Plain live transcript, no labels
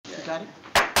Scotty.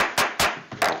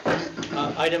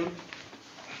 Item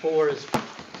 4 is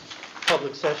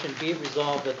public session. Be it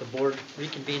resolved that the board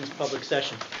reconvenes public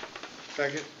session.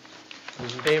 Second.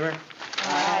 Those in favor?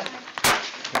 Aye.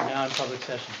 We're now in public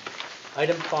session.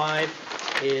 Item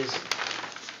 5 is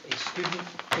a student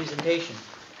presentation.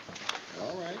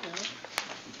 All right, now.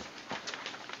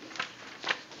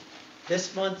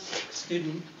 This month's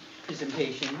student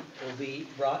presentation will be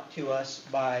brought to us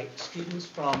by students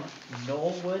from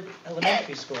Knollwood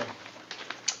Elementary School.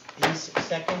 These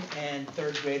second and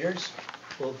third graders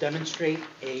will demonstrate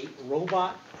a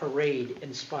robot parade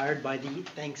inspired by the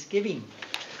Thanksgiving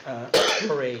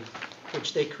parade,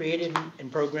 which they created and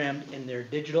programmed in their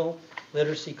digital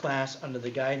literacy class under the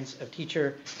guidance of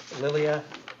teacher Lilia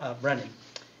Brennan.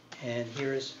 And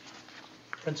here is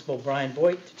Principal Brian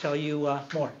Voigt to tell you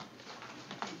more.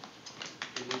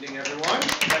 Good evening, everyone.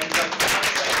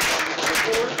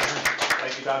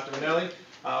 Thank you, Dr. Manelli.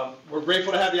 We're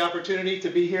grateful to have the opportunity to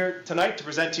be here tonight to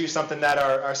present to you something that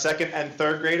our second and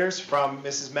third graders from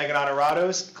Mrs. Megan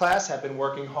Honorado's class have been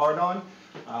working hard on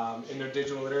in their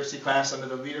digital literacy class under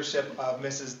the leadership of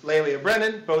Mrs. Lilia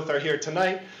Brennan. Both are here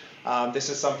tonight. This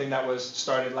is something that was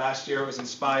started last year. It was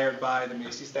inspired by the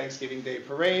Macy's Thanksgiving Day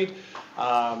Parade.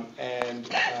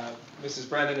 Mrs.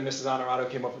 Brennan and Mrs. Honorado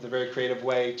came up with a very creative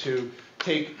way to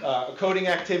take a coding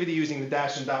activity using the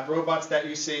Dash and Dot robots that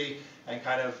you see and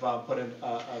kind of put a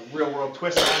real-world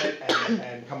twist on it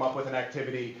and come up with an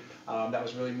activity that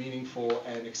was really meaningful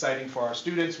and exciting for our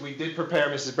students. We did prepare,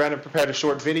 Mrs. Brennan prepared a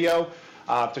short video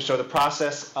to show the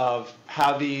process of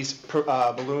how these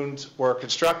balloons were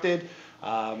constructed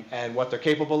and what they're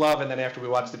capable of, and then after we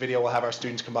watch the video, we'll have our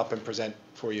students come up and present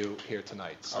for you here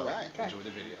tonight. So all right. Enjoy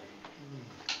the video.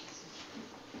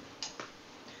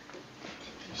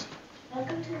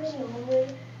 Welcome to the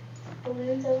Knollwood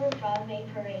Balloons Over Broadway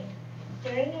Parade.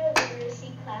 During our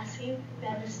literacy class, we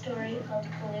read a story called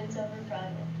Balloons Over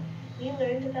Broadway. We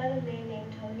learned about a man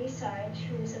named Tony Sarge,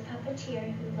 who was a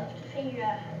puppeteer who loved to figure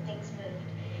out how things moved.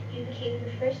 He became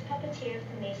the first puppeteer of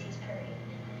the Macy's Parade.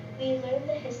 We learned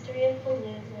the history of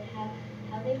balloons and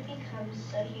how they've become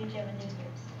so huge over the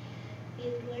years. We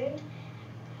learned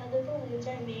how the balloons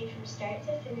are made from start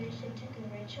to finish and took a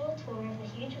virtual tour of the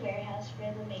huge warehouse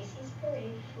where the Macy's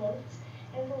Parade floats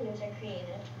and balloons are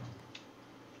created.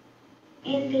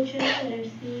 In digital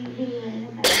literacy, we learn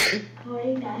about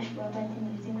coding Dash robots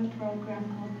and using a program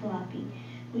called Floppy.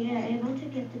 We are able to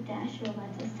give the Dash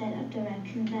robots a set of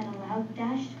directions that allow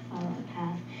Dash to follow the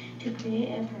path to create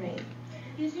a parade.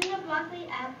 Using the Blockly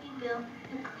app, we built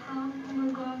the code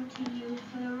we're going to use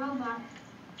for the robots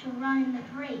to run in the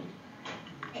parade.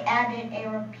 I added a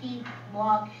repeat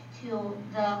block to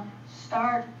the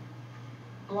start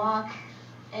block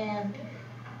and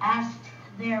asked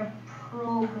their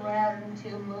program to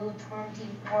move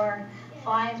 24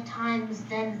 5 times.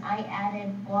 Then I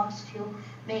added blocks to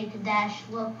make Dash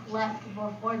look left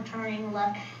before turning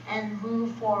left and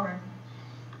move forward.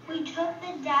 We took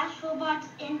the Dash robots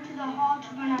into the hall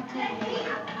to run a parade.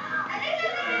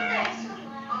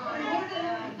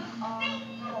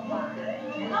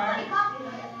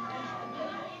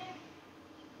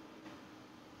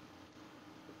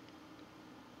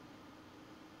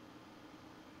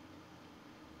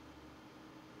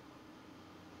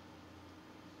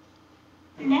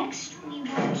 Next, we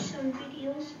watched some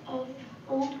videos of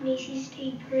old Macy's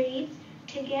Day parades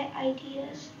to get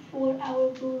ideas for our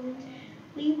balloons.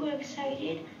 We were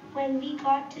excited when we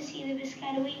got to see the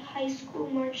Piscataway High School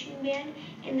Marching Band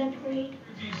in the parade.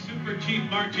 Super Chief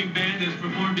Marching Band has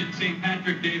performed in St.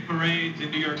 Patrick Day parades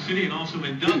in New York City and also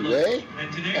in Dublin.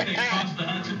 And today they crossed the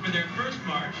Hudson for their first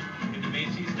march in the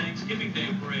Macy's Thanksgiving Day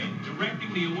Parade.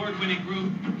 Directing the award-winning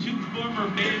group, 2 former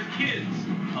band kids,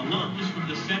 alums from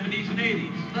the 70s and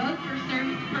 80s. Both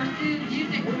pursued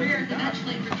music careers,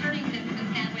 eventually returning to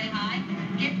Piscataway High.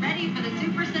 Get ready for the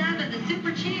Super Sound and the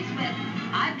Super Chiefs with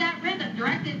I've Got Rhythm,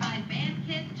 directed by band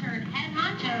kids turned head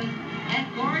honchos,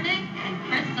 Ed Gornick and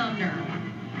Chris Sumner.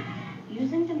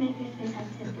 Using the Makerspace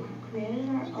activity, we created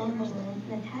our own balloons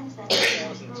and attached them to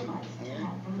those robots to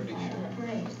have them fly in the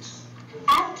parade.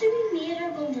 After we made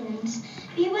our balloons,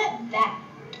 we went back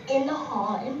in the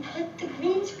hall and put the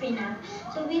green screen up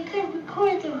so we could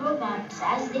record the robots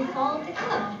as they followed the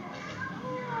code.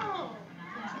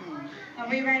 Are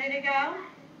we ready to go?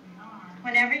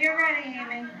 Whenever you're ready,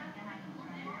 Amy.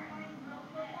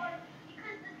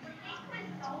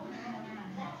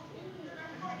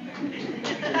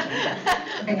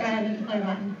 Okay, go ahead and play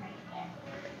button.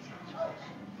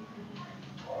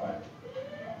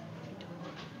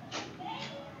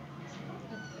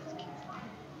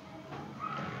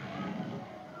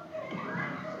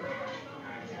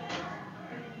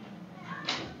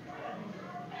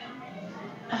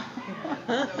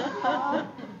 All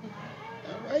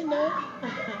right now.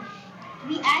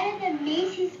 We added a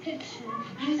Macy's picture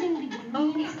using the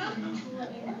green screen tool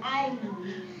in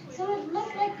iMovie, so it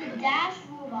looked like the Dash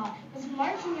robot was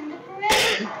marching in the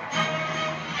parade.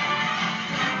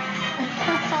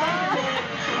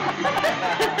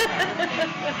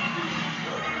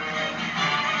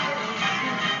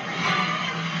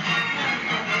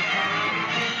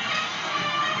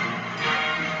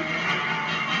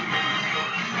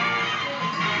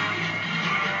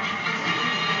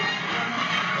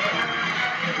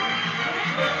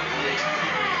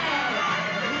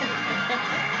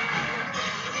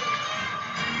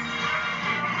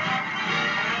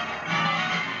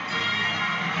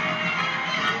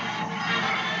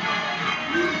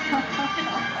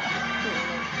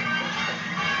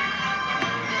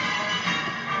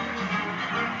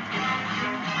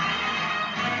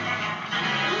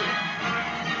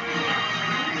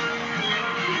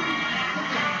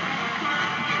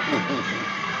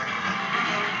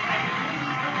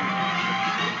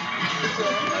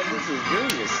 This is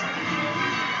genius.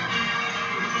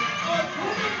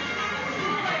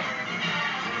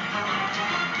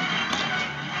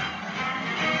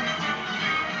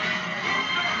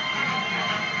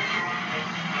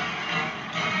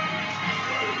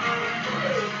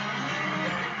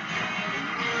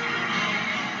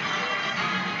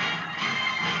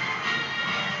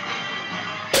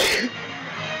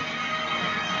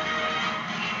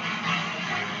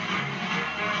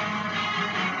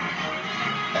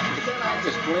 I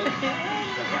just blinked.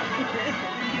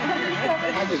 I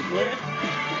just blinked.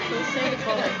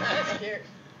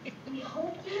 We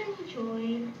hope you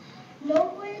enjoyed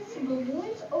Norwood's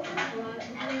Balloons Over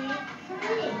Broadway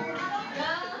parade.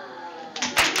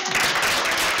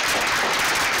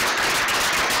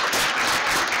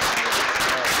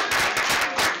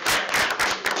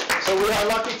 So we are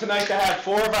lucky tonight to have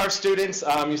 4 of our students.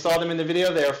 You saw them in the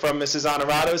video. They're from Mrs.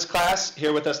 Honorado's class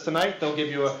here with us tonight. They'll give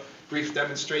you a brief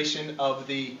demonstration of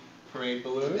the parade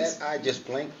balloons. That eye just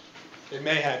blinked. It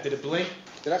may have. Did it blink?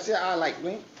 Did I say eye like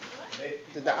blink?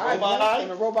 Did the eye Robot blink eye? in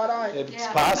the robot eye? It's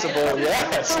possible,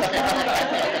 yes.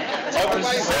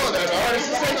 Everybody saw that.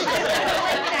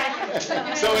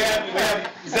 So we have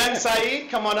Zen Saeed,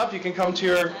 come on up. You can come to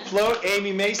your float.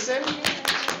 Amy Mason,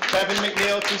 Kevin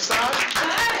McNeil Toussaint,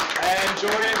 and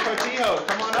Jordan Cortijo.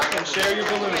 Come on up and share your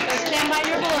balloons. Stand by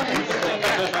your balloons.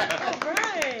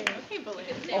 Right. Okay,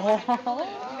 balloons. Oh.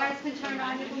 You guys can turn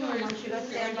on your balloon once you go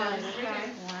stand by,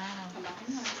 okay?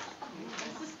 This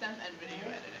is STEM and video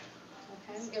editing.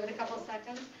 Okay, so give it a couple of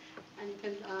seconds, and you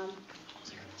can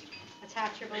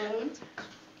attach your balloon.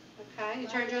 Okay, you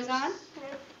turn yours on,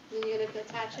 then you're gonna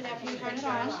attach it after you turn it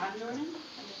on.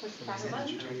 Push the back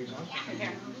button.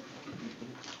 Here.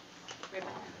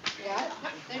 Yeah,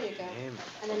 there you go.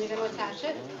 And then you're gonna attach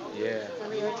it. Yeah.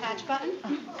 On your attach button.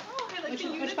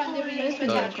 Which button did we use to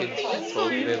So attach it's it?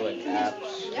 both they like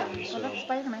apps. Yep. And so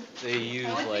Spider-Man. they use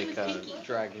like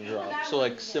drag and drop. So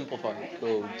like simplifying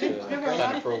code to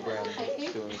kind of program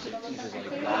students. It teaches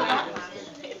like logic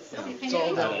and stuff. It's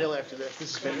all downhill after this.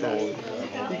 This is fantastic.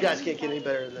 You guys can't get any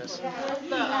better than this.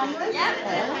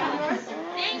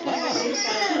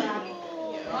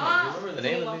 Remember the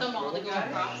name of them all to go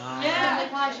across? Yeah.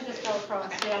 Why should just go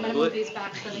across? Yeah, I'm gonna move these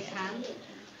back so they can.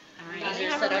 Alright,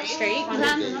 you're set up straight.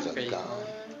 Days are gone.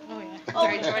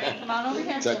 Alright, Jordan, come on over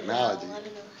here. Technology.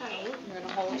 You're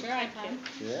gonna hold your iPad.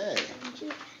 Yeah.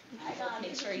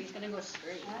 Make sure he's gonna go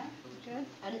straight. Good.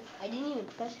 I didn't even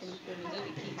press anything.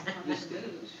 I'm just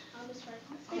really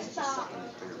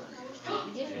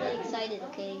excited,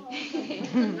 okay?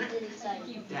 I'm really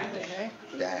excited.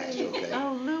 Dash, okay.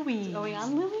 Oh, Louie. Going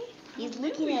on, Louie? He's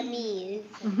looking at me.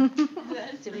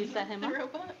 Did we set him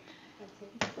up?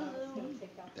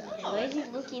 Why is he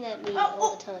looking at me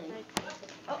all the time?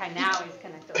 Okay, now he's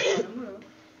connected.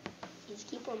 He's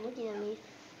keep on looking at me.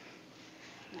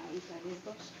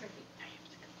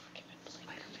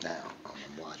 Now,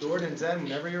 I'm watching. Jordan, Zen,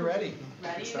 whenever you're ready.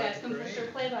 Ready? You guys can push your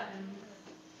play button.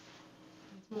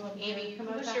 Amy, come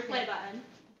push your play button.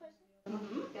 Go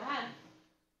ahead.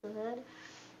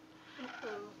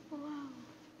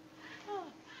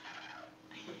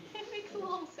 It makes a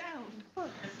little sound.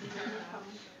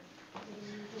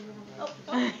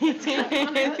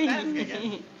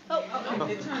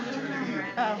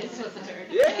 It's supposed to turn.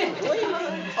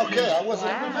 Okay, I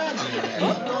wasn't imagining that. I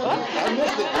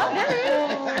missed it. I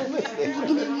missed it.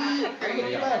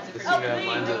 Does he have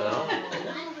lines at all?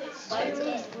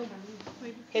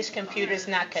 His computer's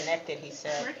not connected, he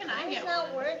said. Where can I get It's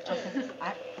not one? working.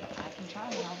 I can try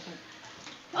and help him.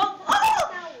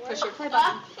 Push your play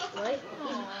button.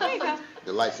 There you go.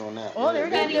 The light's on now. Oh, there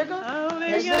you go. There goes. Oh,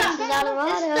 there you Let's go. go.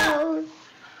 Colorado.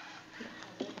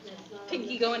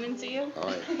 Pinky going into you. All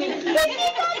right.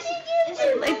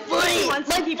 My boy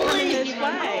wants to keep coming his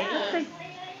way.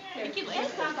 Pinky,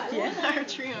 let's talk about Yeah, our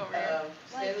tree over here.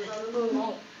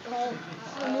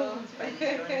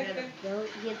 Don't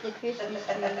get the Christmas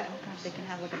tree. They can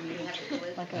have like a meeting,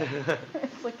 like a,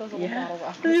 it's like those little bottle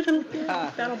rockets.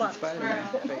 Battle box.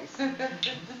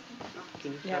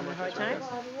 You having a hard time?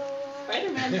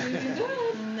 Spider-Man doing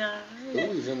good. No.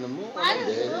 Who's in the mood? I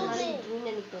Daddy? don't doing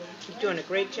anything. You're doing a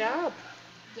great job.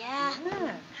 Yeah.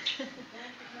 Yeah.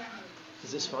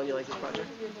 Is this fun? You like this project?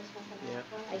 Yeah.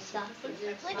 I suck.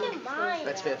 Look at mine.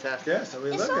 That's fantastic. Yes, I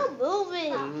mean, It's look all at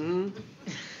moving. Mm-hmm.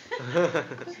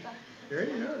 There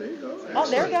you go, there you go. Oh,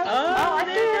 there we go. Oh, I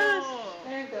see it.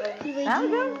 There we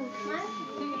go.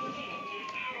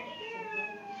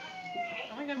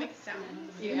 Oh my god, make sound.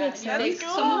 Yeah, Makes yeah, they,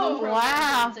 sense. some of them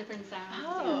Wow. program different sounds.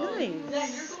 Oh,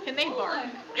 Nice. Can they bark?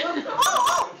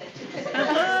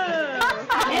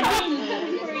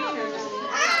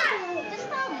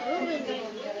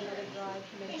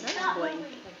 It's not moving.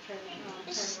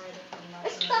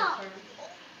 Stop.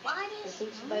 Why is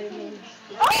Spider-Man?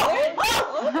 It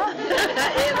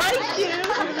likes you.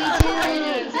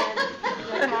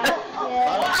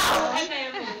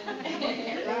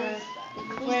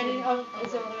 Ready? Oh,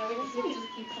 is it ready? Just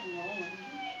keeps on rolling.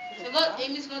 So look,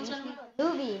 Amy's gonna turn around.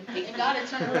 Movie. You got it,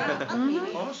 turn around.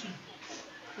 Awesome.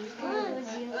 I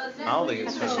don't think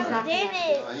it's Did fun.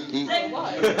 it.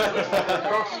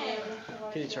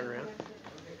 Can you turn around?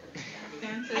 I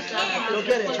can't. Go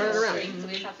get it. Turn it around.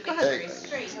 Hey.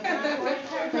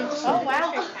 Oh,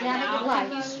 wow.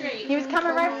 Yeah, Straight. He was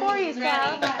coming right for you,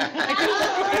 Sal.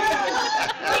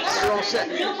 You're all set.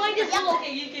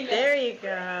 There you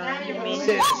go. You mean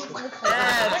Sit.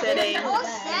 That's it, Amy. All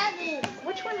seven.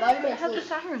 Which one has the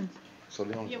sirens? So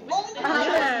they don't. Yeah.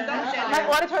 My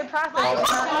auditory process.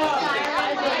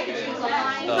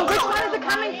 So which one is it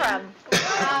coming from?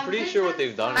 I'm pretty sure what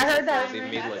they've done I heard that. is they've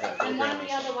made like a program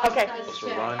that's Okay. supposed to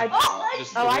run,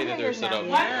 just the I way hear that they're you set now. up.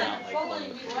 Yeah. Not like one of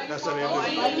That's what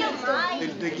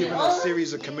they're giving us a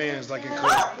series of commands like in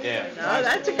code. Yeah. Oh,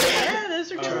 that's a good, yeah, those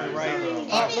are good. Turn right, Look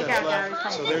offset out, left,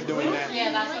 guys. so they're doing that.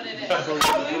 Yeah, that's what it is. So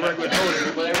we work with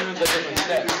coding. But everyone's at different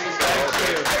steps.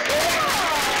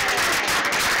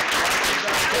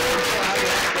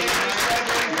 Thank you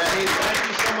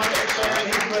so much for sharing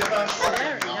these with us.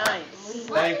 Very nice.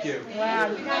 Thank you. Wow,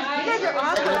 you guys are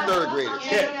awesome. Second and third graders.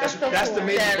 Yeah, that's the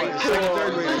major Very part. Second, cool.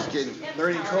 third graders Kidding.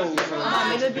 learning code for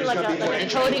Maybe it'd be like a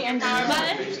coding and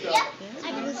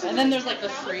And then there's like the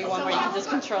free one where you can just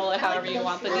control it however you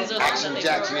want, but these are the ones that Action they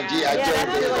Jackson and program. G.I. Yeah, Joe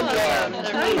that's did a really good job.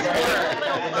 good.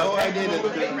 And the whole idea is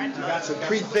to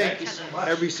pre-think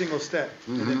every single step,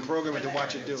 and then program it to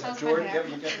watch it do it. Jordan,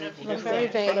 you get Very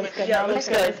vague. Looks good. Yeah, looks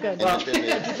good. And then Just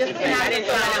add it.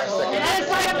 That's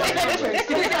what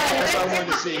I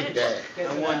wanted to see. Dad. I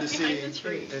wanted to see in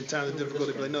times of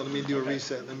difficulty, but like, no, let me do a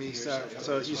reset, let me start.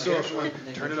 So you saw if one,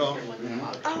 turn it off,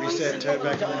 reset, turn it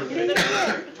back on. Yeah,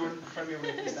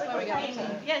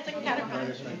 it's like a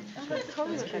caterpillar.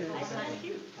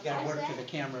 You gotta work through the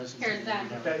cameras. Here's that.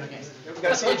 We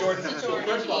gotta see Jordan.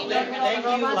 First of all, thank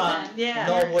you, Yeah.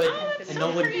 Norwood, and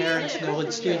Norwood parents,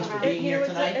 Norwood students for being here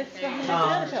tonight. It's the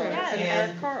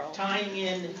And Carl. tying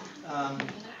in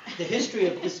the history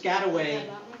of Piscataway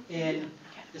and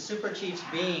the Super Chiefs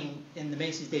being in the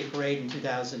Macy's Day Parade in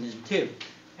 2002.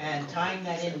 And tying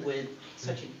that in with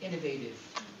such an innovative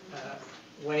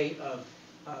way of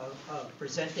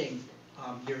presenting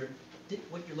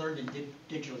what you learned in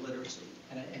digital literacy.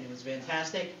 And it was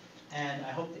fantastic. And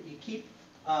I hope that you keep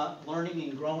learning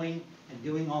and growing and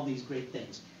doing all these great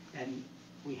things. And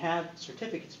we have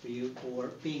certificates for you for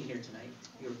being here tonight.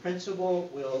 Your principal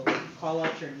will call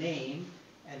out your name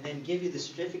and then give you the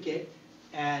certificate.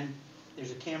 And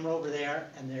there's a camera over there,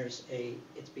 and it's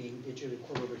being digitally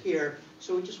recorded over here.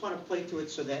 So we just want to play through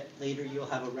it so that later you'll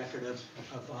have a record of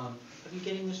you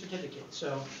getting the certificate.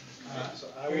 So So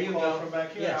I here you will call go. from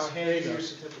back here, Yes, I'll there hand you you go. your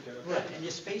certificate. okay? Right, and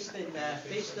just face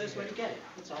those when you get it.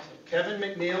 That's awesome. Kevin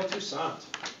McNeil Toussaint.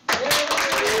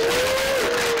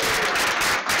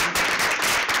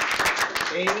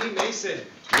 Amy Mason.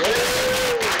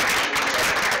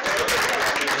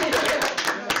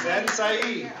 Zen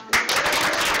Saeed.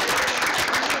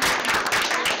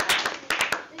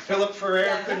 Philip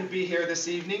Ferrer couldn't be here this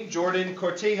evening. Jordan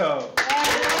Cortijo.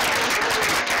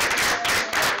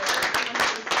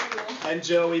 And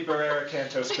Joey Barrera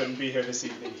Cantos couldn't be here this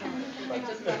evening. All right,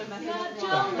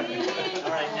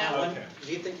 now, Okay.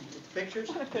 do you think the pictures?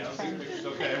 Okay,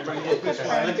 everybody look this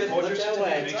way. Look Hold your that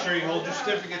way. Make sure you hold your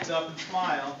certificates up and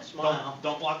smile. Smile.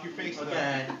 Don't block your face though.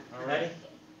 Okay, All ready? right.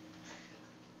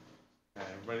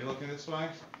 Okay, everybody looking this way.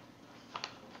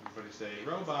 Everybody say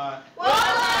robot.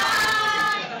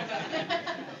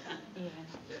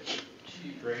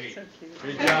 Great.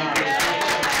 Good job.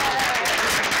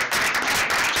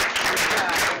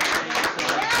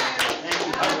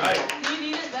 All right.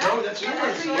 No, that's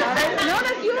yours. No,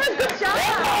 that's yours. Good job.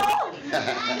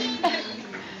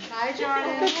 Hi,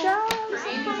 Jordan. Good job. For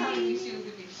Amy telling you she was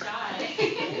going to be shy.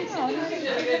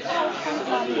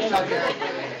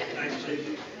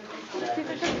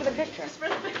 For the picture. For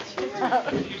the picture.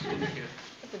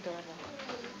 That's adorable.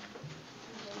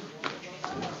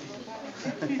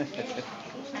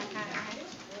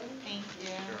 Thank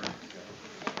you.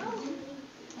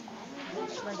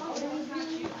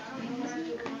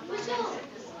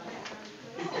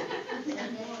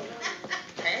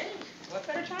 What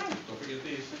better time? Don't forget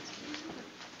these.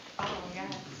 Oh,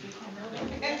 yes.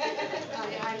 Oh,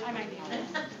 yeah, I might need this.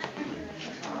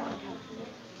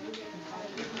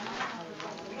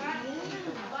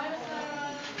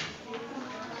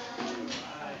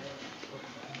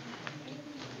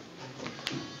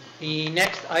 The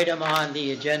next item on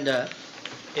the agenda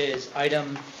is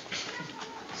item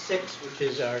 6, which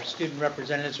is our student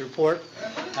representatives report.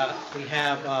 We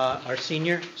have our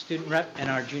senior student rep and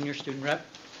our junior student rep.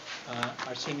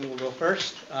 Our senior will go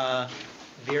first.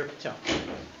 Veer Patel.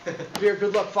 Veer,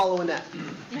 good luck following that.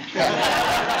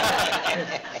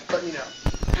 Let me know.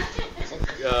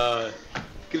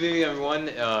 Good evening,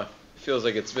 everyone. Feels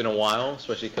like it's been a while,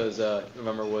 especially because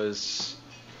November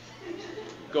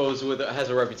has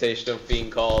a reputation of being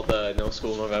called No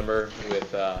School November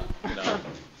with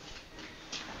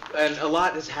and a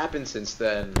lot has happened since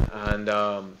then. And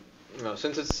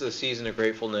since it's a season of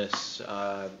gratefulness,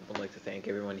 I'd like to thank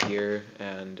everyone here,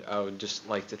 and I would just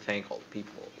like to thank all the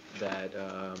people that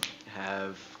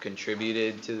have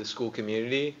contributed to the school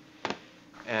community,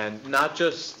 and not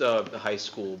just the high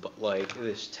school, but like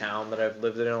this town that I've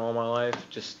lived in all my life.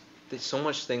 Just so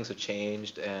much things have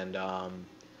changed, and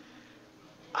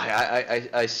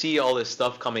I see all this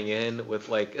stuff coming in with,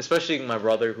 like, especially my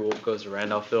brother who goes to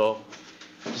Randolphville,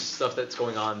 just stuff that's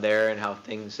going on there and how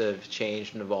things have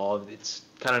changed and evolved. It's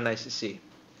kind of nice to see.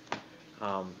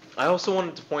 I also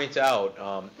wanted to point out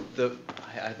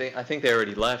I think they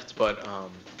already left, but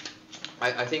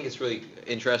I think it's really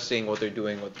interesting what they're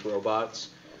doing with robots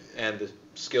and the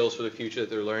skills for the future that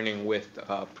they're learning with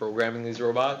programming these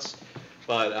robots.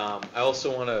 But I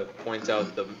also want to point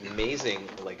out the amazing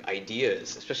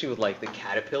ideas, especially with the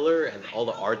caterpillar and all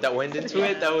the art that went into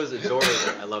it. That was adorable.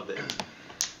 I loved it.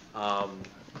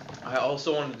 I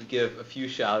also wanted to give a few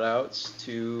shout outs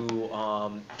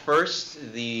to first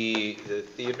the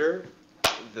theater,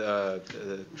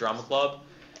 the drama club,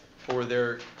 for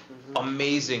their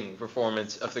amazing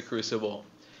performance of The Crucible.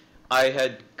 I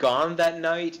had gone that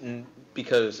night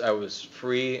because I was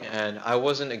free, and I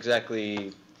wasn't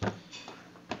exactly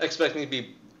expecting to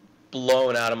be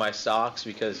blown out of my socks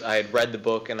because I had read the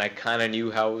book and I kind of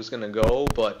knew how it was going to go,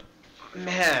 but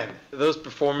man, those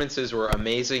performances were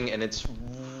amazing, and it's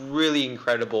really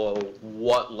incredible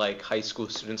what high school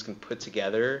students can put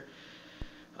together,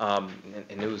 and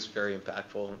it was very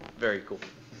impactful, very cool.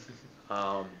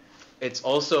 It's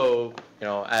also,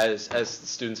 as the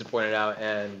students have pointed out,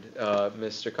 and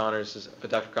Dr. Connors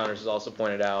has also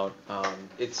pointed out,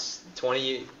 it's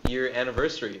 20-year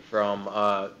anniversary from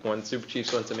when Super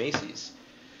Chiefs went to Macy's.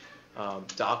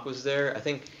 Doc was there. I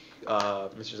think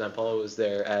Mr. Zampolo was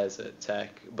there as a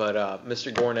tech, but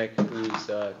Mr. Gornick, who's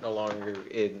no longer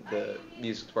in the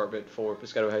music department for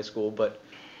Piscataway High School, but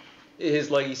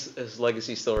his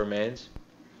legacy still remains.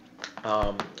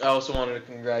 I also wanted to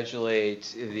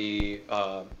congratulate the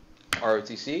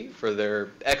ROTC for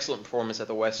their excellent performance at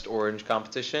the West Orange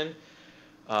competition,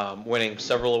 winning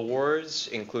several awards,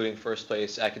 including first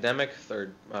place academic,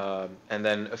 third, and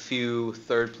then a few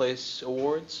third place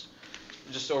awards.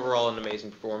 Just overall an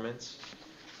amazing performance.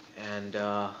 And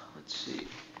let's see.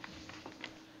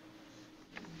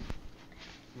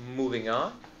 Moving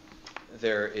on,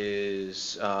 there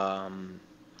is a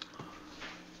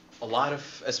lot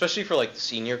of, especially for the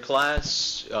senior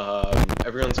class,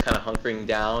 everyone's kind of hunkering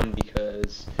down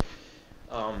because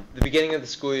the beginning of the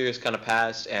school year is kind of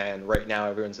past, and right now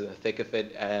everyone's in the thick of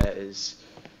it as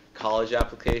college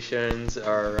applications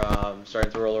are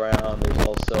starting to roll around. There's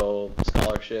also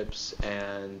scholarships,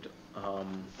 and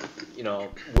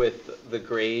with the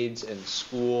grades and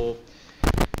school,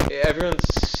 everyone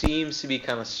seems to be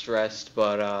kind of stressed,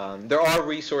 but there are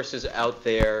resources out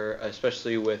there,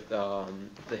 especially with the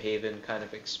Haven kind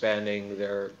of expanding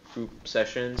their group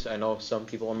sessions. I know some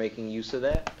people are making use of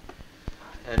that,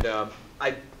 and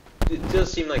it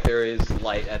does seem like there is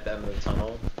light at the end of the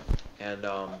tunnel. And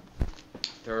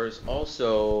there is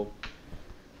also,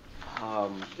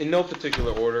 in no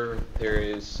particular order, there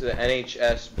is the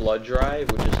NHS Blood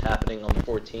Drive, which is happening on the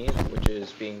 14th, which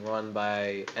is being run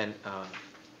by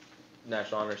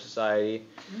National Honor Society.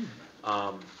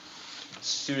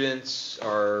 Students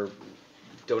are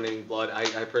donating blood.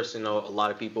 I personally know a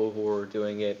lot of people who are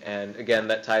doing it, and again,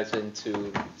 that ties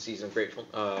into the season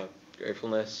of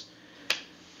gratefulness.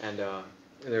 And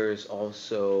there is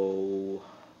also,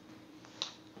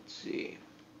 let's see,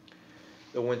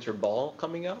 the Winter Ball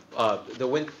coming up. The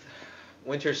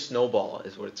Winter Snowball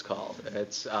is what it's called.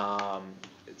 It's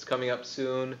coming up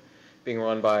soon, being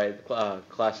run by the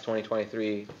Class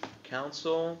 2023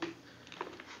 Council.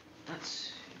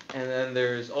 And then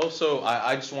there's also,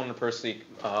 I just wanted to personally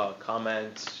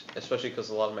comment, especially because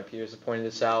a lot of my peers have pointed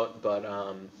this out, but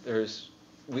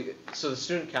so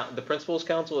the Principals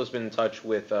Council has been in touch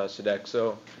with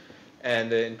Sodexo,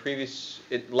 and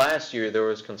last year there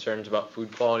was concerns about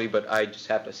food quality, but I just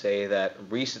have to say that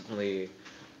recently,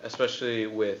 especially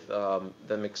with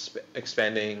them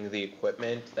expanding the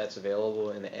equipment that's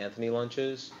available in the Anthony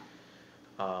lunches,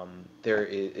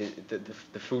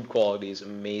 the food quality is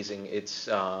amazing. It's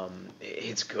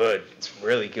good. It's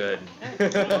really good.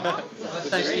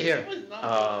 That's nice to hear.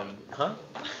 Huh?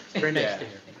 Very nice to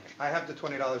hear. I have the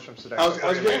 $20 from Sodexo. I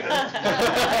was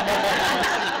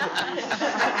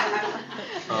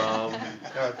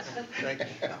Thank you.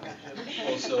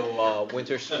 Also,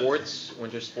 winter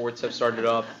sports have started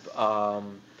up.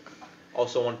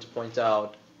 Also wanted to point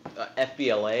out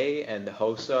FBLA and the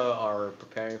HOSA are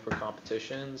preparing for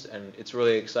competitions, and it's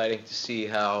really exciting to see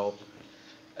how,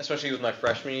 especially with my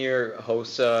freshman year,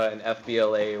 HOSA and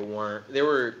FBLA they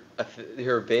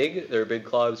were big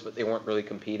clubs, but they weren't really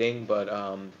competing. But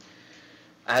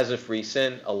as of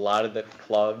recent, a lot of the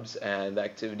clubs and the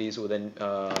activities within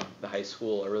the high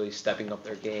school are really stepping up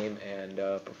their game and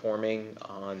performing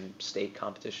on state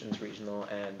competitions, regional,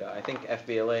 and I think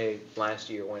FBLA last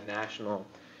year went national,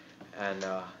 and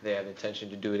they have intention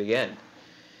to do it again.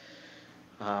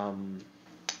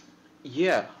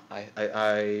 Yeah,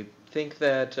 I think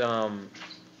that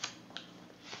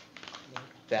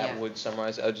would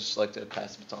summarize. I'd just like to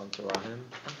pass the baton to Rahim.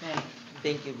 Okay,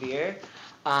 thank you, Veer.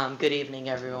 Good evening,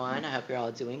 everyone. I hope you're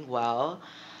all doing well.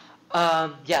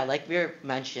 Like Veer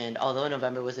mentioned, although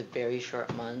November was a very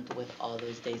short month with all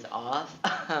those days off,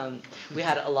 we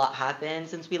had a lot happen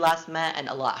since we last met, and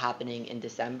a lot happening in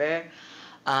December.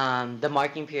 The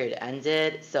marking period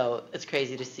ended, so it's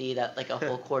crazy to see that like a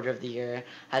whole quarter of the year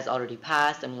has already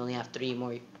passed, and we only have 3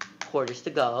 more quarters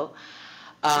to go.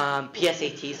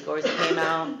 PSAT scores came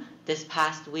out this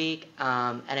past week,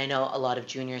 and I know a lot of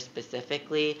juniors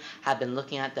specifically have been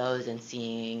looking at those and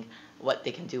seeing what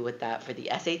they can do with that for the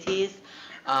SATs.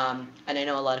 And I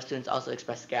know a lot of students also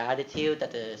express gratitude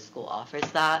that the school offers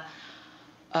that.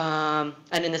 And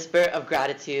in the spirit of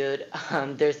gratitude,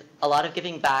 there's a lot of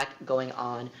giving back going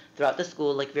on throughout the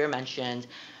school, like Veer mentioned.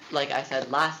 Like I said,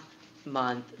 last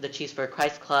month, the Chiefs for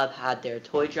Christ Club had their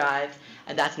toy drive,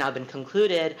 and that's now been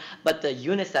concluded, but the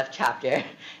UNICEF chapter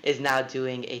is now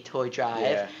doing a toy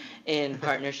drive in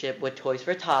partnership with Toys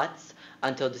for Tots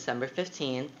until December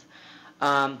 15th.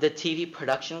 The TV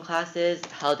production classes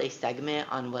held a segment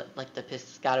on what like the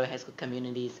Piscataway High School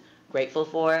community is grateful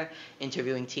for,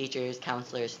 interviewing teachers,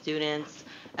 counselors, students,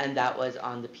 and that was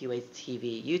on the PWA's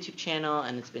TV YouTube channel,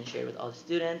 and it's been shared with all the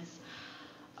students.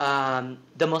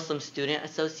 The Muslim Student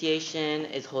Association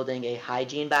is holding a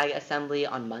hygiene bag assembly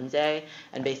on Monday,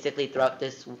 and basically throughout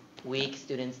this week,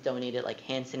 students donated like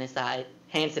hand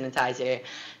sanitizer,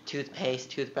 toothpaste,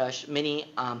 toothbrush,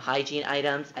 many hygiene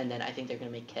items, and then I think they're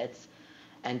going to make kits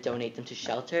and donate them to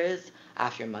shelters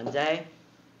after Monday.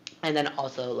 And then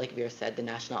also, like Veer said, the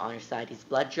National Honor Society's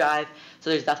blood drive.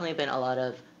 So there's definitely been a lot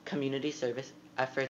of community service efforts